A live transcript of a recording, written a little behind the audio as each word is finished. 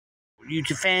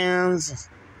YouTube fans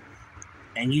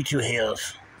and YouTube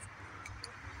haters.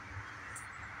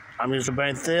 I'm Mr.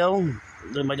 Brent Thiel.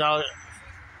 With my dog,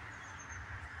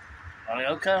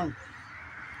 Arioka.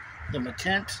 With my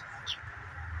tent.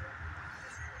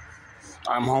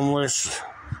 I'm homeless.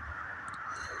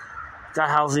 Got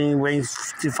housing, waiting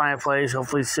to find a place,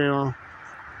 hopefully soon.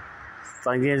 If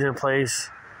I can get into a place.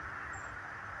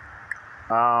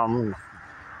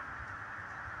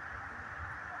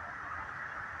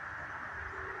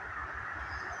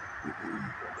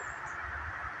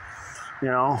 You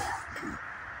know,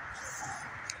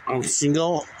 I'm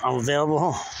single, I'm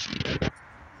available.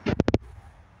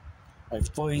 I'm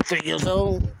 43 years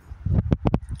old.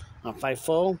 I'm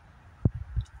 5'4".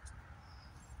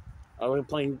 I like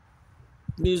playing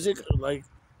music, like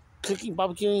cooking,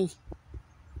 barbecuing,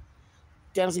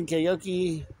 dancing,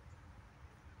 karaoke.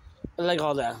 I like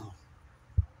all that.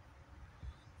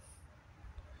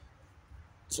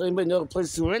 So anybody know a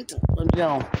place to rent? Let me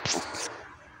know.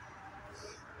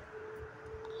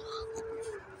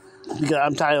 Because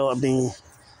I'm tired of being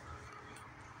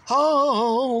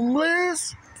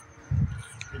homeless.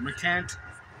 With my tent,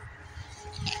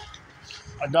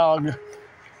 a dog,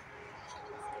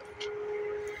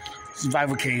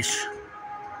 survival case.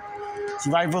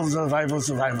 Survival.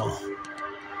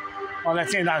 Oh,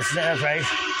 that's it. That's right.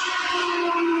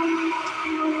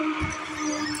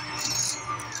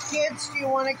 Kids, do you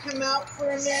want to come out for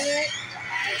a minute?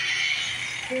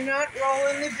 Do not roll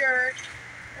in the dirt,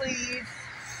 please.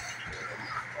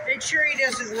 Make sure he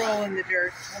doesn't roll in the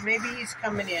dirt. Well, maybe he's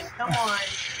coming in. Come on.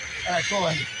 All right, go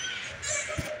on.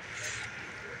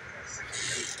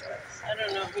 I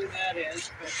don't know who that is,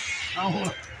 but...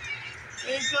 Oh.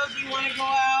 Angel, do you want to go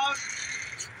out?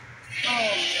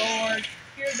 Oh, Lord.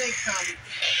 Here they come.